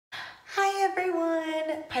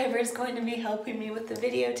Piper is going to be helping me with the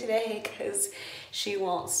video today because she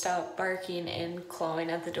won't stop barking and clawing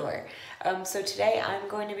at the door. So today I'm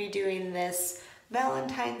going to be doing this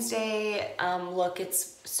Valentine's Day look.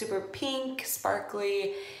 It's super pink,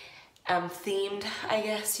 sparkly, themed, I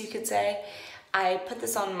guess you could say. I put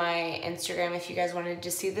this on my Instagram if you guys wanted to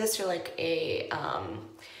see this, or like a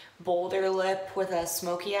bolder lip with a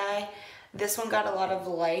smoky eye. This one got a lot of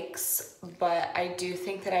likes, but I do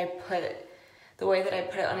think that the way that I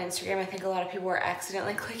put it on Instagram, I think a lot of people were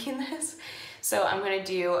accidentally clicking this. So I'm gonna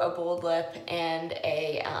do a bold lip and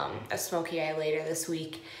a smoky eye later this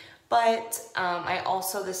week. But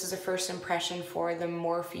this is a first impression for the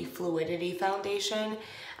Morphe Fluidity foundation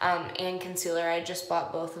and concealer. I just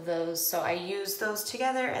bought both of those, so I used those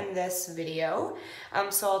together in this video.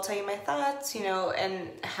 So I'll tell you my thoughts, and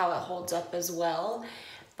how it holds up as well.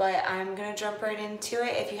 But I'm gonna jump right into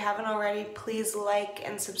it. If you haven't already, please like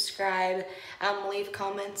and subscribe, leave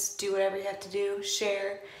comments, do whatever you have to do,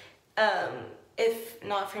 share. If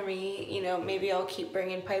not for me, maybe I'll keep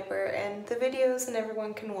bringing Piper and the videos and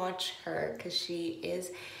everyone can watch her because she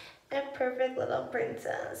is a perfect little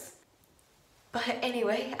princess. But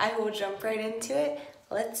anyway, I will jump right into it.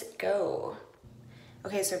 Let's go.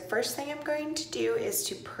 Okay, so first thing I'm going to do is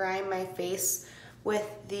to prime my face with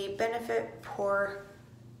the Benefit Pore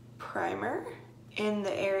Primer in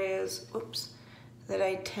the areas, that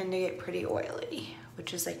I tend to get pretty oily,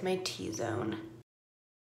 which is like my T-zone.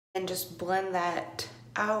 And just blend that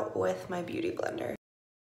out with my Beauty Blender.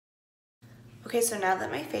 Okay, so now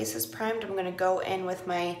that my face is primed, I'm gonna go in with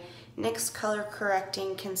my NYX Color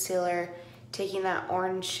Correcting Concealer, taking that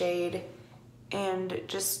orange shade and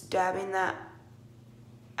just dabbing that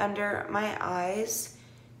under my eyes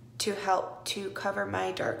to help to cover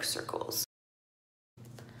my dark circles.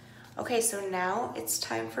 Okay, so now it's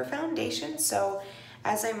time for foundation. So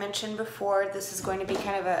as I mentioned before, this is going to be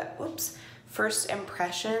kind of a, first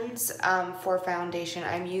impressions for foundation.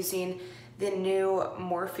 I'm using the new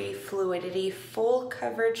Morphe Fluidity Full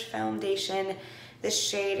Coverage Foundation. This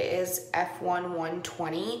shade is F1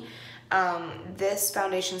 120. This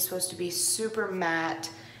foundation is supposed to be super matte,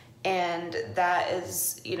 and that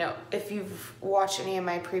is, if you've watched any of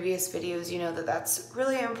my previous videos, you know that that's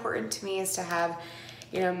really important to me, is to have,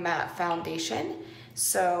 matte foundation.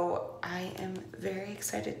 So I am very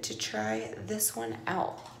excited to try this one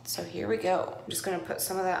out. So here we go. I'm just gonna put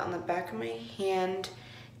some of that on the back of my hand.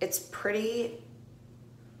 It's pretty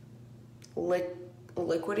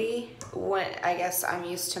liquidy. I guess I'm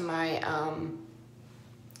used to my,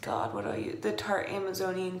 the Tarte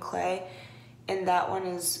Amazonian clay, and that one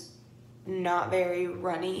is not very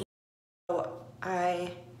runny. So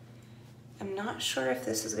I am not sure if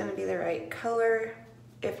this is gonna be the right color.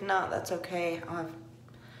 If not, that's okay. I'll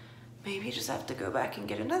maybe just have to go back and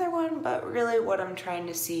get another one, but really what I'm trying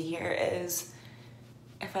to see here is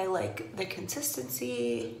if I like the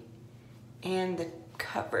consistency and the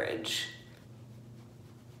coverage,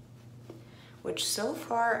 which so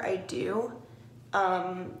far I do.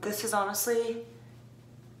 This is honestly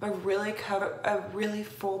a really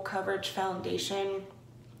full coverage foundation,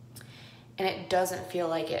 and it doesn't feel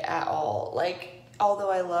like it at all. Like,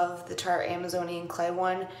 although I love the Tarte Amazonian clay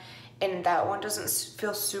one, and that one doesn't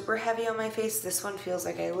feel super heavy on my face, this one feels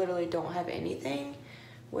like I literally don't have anything,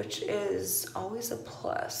 which is always a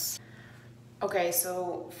plus. Okay,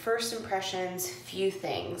 so first impressions, few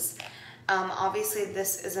things. Obviously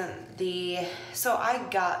this isn't so I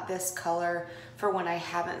got this color for when I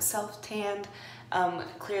haven't self-tanned.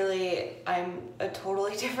 Clearly I'm a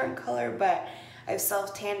totally different color, but I've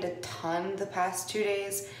self-tanned a ton the past 2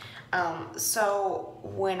 days. So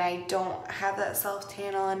when I don't have that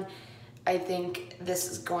self-tan on, I think this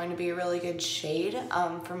is going to be a really good shade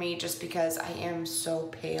for me, just because I am so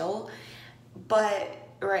pale. But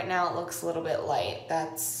right now it looks a little bit light,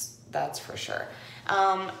 that's for sure.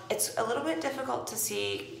 It's a little bit difficult to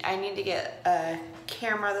see. I need to get a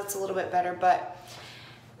camera that's a little bit better, but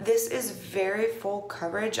this is very full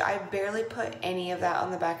coverage. I barely put any of that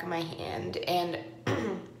on the back of my hand, and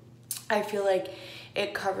I feel like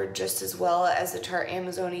it covered just as well as the Tarte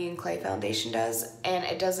Amazonian clay foundation does, and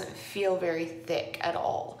it doesn't feel very thick at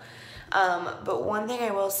all. But one thing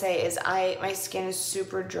I will say is my skin is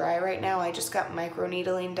super dry right now. I just got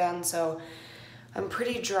microneedling done, so I'm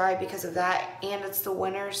pretty dry because of that, and it's the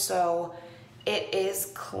winter, so it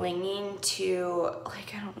is clinging to,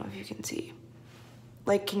 like, I don't know if you can see.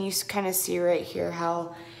 Like, can you kind of see right here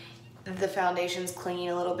how the foundation's clinging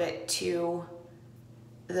a little bit to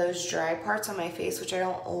those dry parts on my face, which I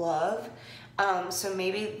don't love. So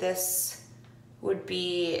maybe this would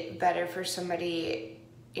be better for somebody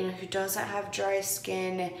you know, who doesn't have dry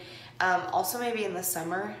skin. Also maybe in the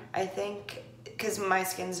summer, I think, because my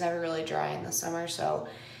skin's never really dry in the summer, so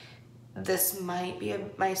this might be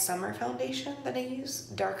my summer foundation that I use.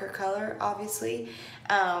 Darker color, obviously.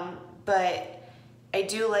 But I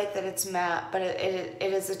do like that it's matte, but it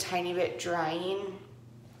is a tiny bit drying.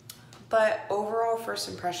 But overall, first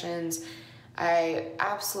impressions, I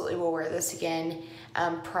absolutely will wear this again.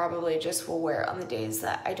 Probably just will wear it on the days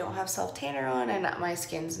that I don't have self-tanner on and my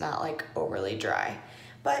skin's not like overly dry.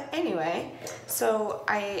 But anyway, so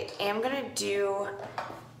I am gonna do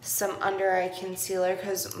some under eye concealer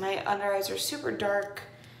because my under eyes are super dark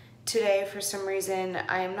today for some reason.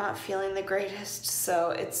 I am not feeling the greatest,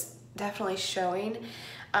 so it's definitely showing.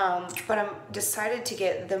 But I'm decided to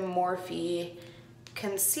get the Morphe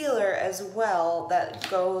concealer as well that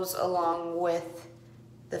goes along with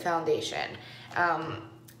the foundation.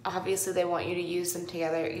 Obviously they want you to use them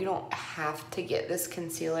together. You don't have to get this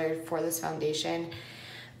concealer for this foundation.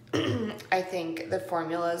 I think the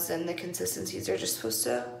formulas and the consistencies are just supposed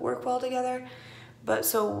to work well together. But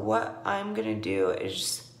so what I'm gonna do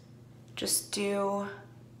is just do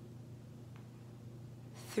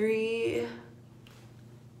 3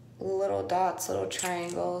 little dots, little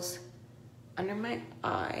triangles under my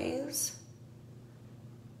eyes.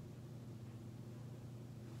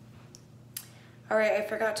 All right, I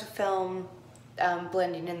forgot to film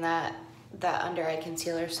blending in that under eye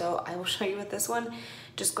concealer, so I will show you with this one.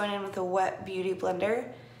 Just going in with a wet beauty blender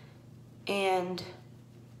and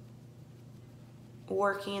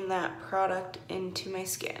working that product into my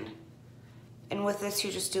skin. And with this,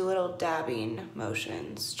 you just do little dabbing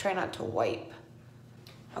motions. Try not to wipe.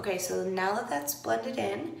 Okay, so now that that's blended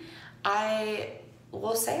in, I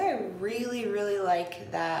will say I really, really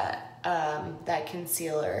like that, that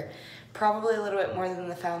concealer. Probably a little bit more than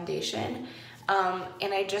the foundation.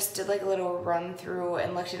 And I just did like a little run through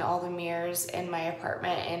and looked in all the mirrors in my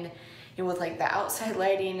apartment and with like the outside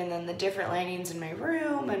lighting and then the different lightings in my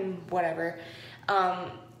room and whatever.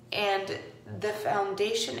 And the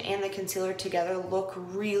foundation and the concealer together look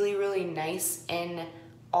really, really nice in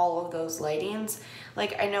all of those lightings.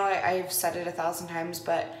 Like, I know I've said it 1,000 times,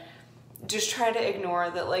 but just try to ignore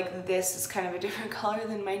that like this is kind of a different color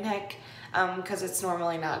than my neck, because it's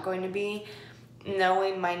normally not going to be.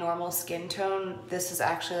 Knowing my normal skin tone, this is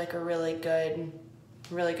actually like a really good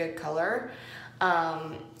color.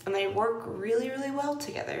 And they work really, really well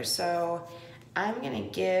together. So I'm gonna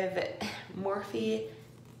give Morphe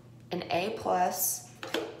an A+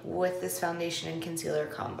 with this foundation and concealer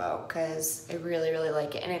combo because I really, really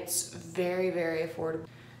like it and it's very, very affordable.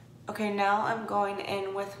 Okay, now I'm going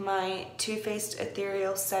in with my Too Faced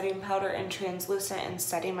Ethereal Setting Powder in Translucent and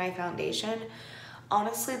setting my foundation.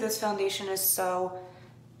 Honestly, this foundation is so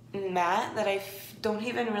matte that I don't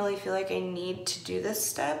even really feel like I need to do this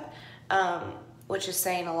step, which is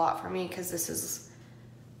saying a lot for me because this is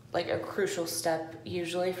like a crucial step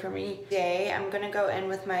usually for me. Today, I'm gonna go in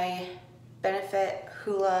with my Benefit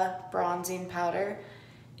Hoola Bronzing Powder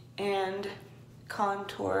and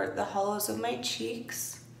contour the hollows of my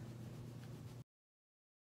cheeks.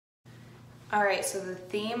 All right, so the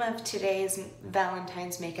theme of today's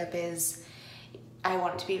Valentine's makeup is I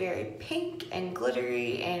want it to be very pink and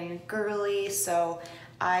glittery and girly, so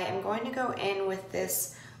I am going to go in with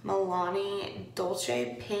this Milani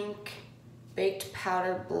Dolce Pink Baked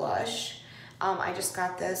Powder Blush. I just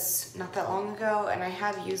got this not that long ago and I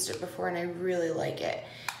have used it before and I really like it.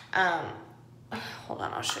 Hold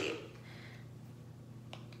on, I'll show you.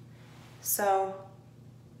 So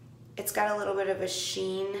it's got a little bit of a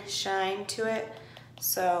shine to it,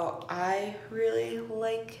 so I really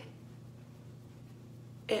like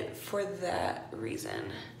it for that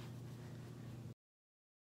reason.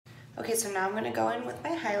 Okay, so now I'm gonna go in with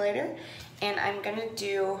my highlighter and I'm gonna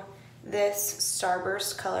do this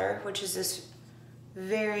Starburst color, which is this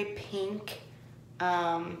very pink,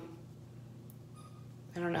 I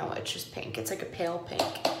don't know, it's just pink. It's like a pale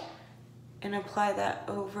pink. And apply that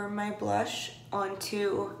over my blush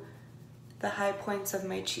onto the high points of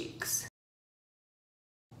my cheeks.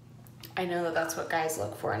 I know that that's what guys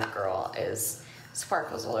look for in a girl, is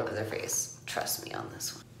sparkles all over their face. Trust me on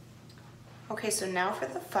this one. Okay, so now for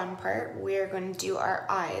the fun part, we are going to do our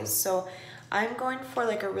eyes. So I'm going for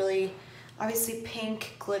like a really, obviously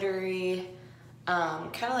pink, glittery,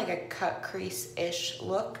 kind of like a cut crease-ish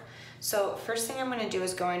look. So first thing I'm going to do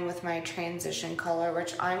is go in with my transition color,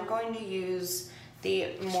 which I'm going to use the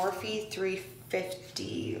Morphe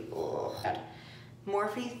 350,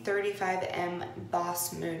 Morphe 35M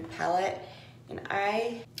Boss Moon palette. And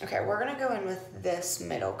okay, we're gonna go in with this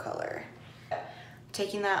middle color.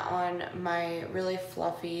 taking that on my really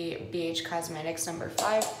fluffy BH Cosmetics number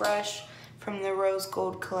 5 brush from the Rose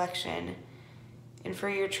Gold collection. And for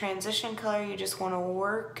your transition color, you just want to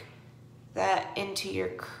work that into your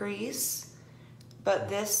crease. But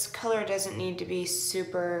this color doesn't need to be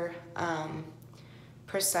super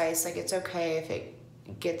precise. Like, it's okay if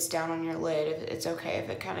it gets down on your lid. It's okay if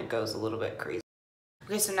it kind of goes a little bit creasy.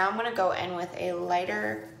 Okay, so now I'm going to go in with a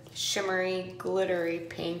lighter, shimmery, glittery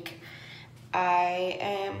pink. I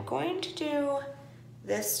am going to do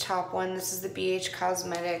this top one. This is the BH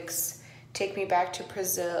Cosmetics Take Me Back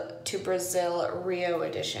to Brazil Rio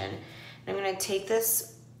edition. And I'm going to take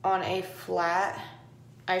this on a flat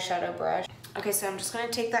eyeshadow brush. Okay, so I'm just going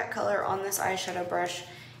to take that color on this eyeshadow brush,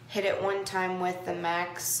 hit it one time with the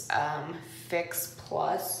MAC's Fix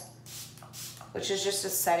Plus, which is just a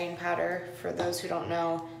setting powder for those who don't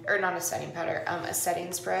know, or not a setting powder, a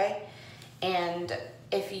setting spray. And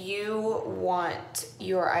if you want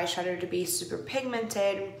your eyeshadow to be super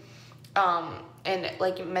pigmented and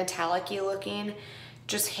like metallic-y looking,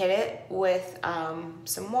 just hit it with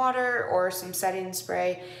some water or some setting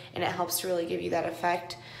spray, and it helps to really give you that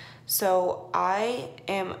effect. So I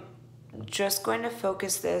am just going to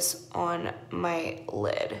focus this on my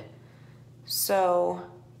lid. So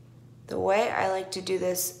the way I like to do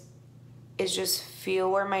this is just feel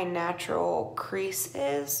where my natural crease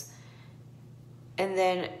is, and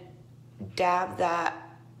then dab that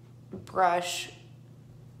brush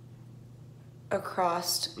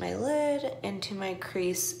across my lid into my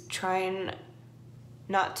crease, trying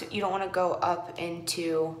not to, you don't want to go up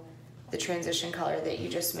into the transition color that you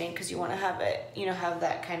just made, because you want to have it, you know, have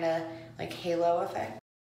that kind of like halo effect.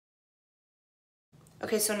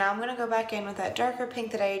 Okay, so now I'm going to go back in with that darker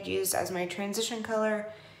pink that I had used as my transition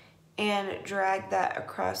color and drag that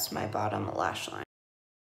across my bottom lash line.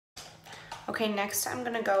 Okay, next I'm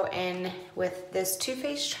going to go in with this Too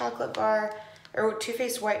Faced chocolate bar, or Too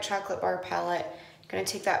Faced white chocolate bar palette. I'm going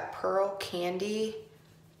to take that Pearl Candy,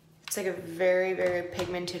 it's like a very, very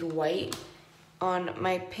pigmented white, on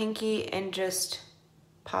my pinky and just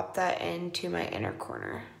pop that into my inner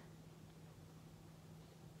corner.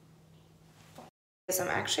 So I'm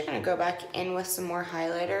actually going to go back in with some more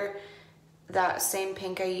highlighter. That same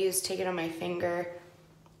pink I used, take it on my finger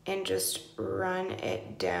and just run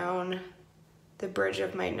it down the bridge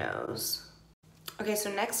of my nose. Okay,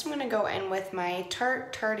 so next I'm going to go in with my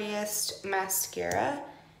Tarte Tarteist mascara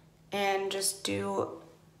and just do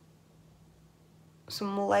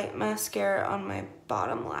some light mascara on my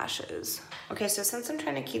bottom lashes. Okay, so since I'm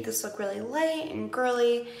trying to keep this look really light and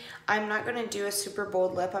girly, I'm not going to do a super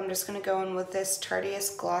bold lip. I'm just going to go in with this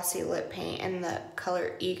Tarteist Glossy Lip Paint in the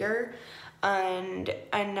color Eager. And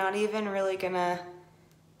I'm not even really going to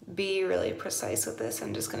be really precise with this.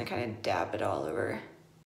 I'm just going to kind of dab it all over.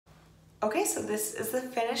 Okay, so this is the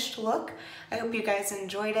finished look. I hope you guys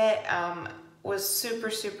enjoyed it. Was super,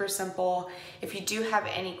 super simple. If you do have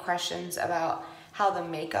any questions about how the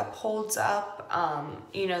makeup holds up,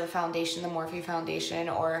 you know, the foundation, the Morphe foundation,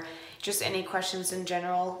 or just any questions in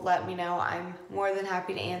general, let me know. I'm more than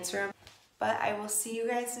happy to answer them. But I will see you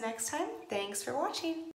guys next time. Thanks for watching.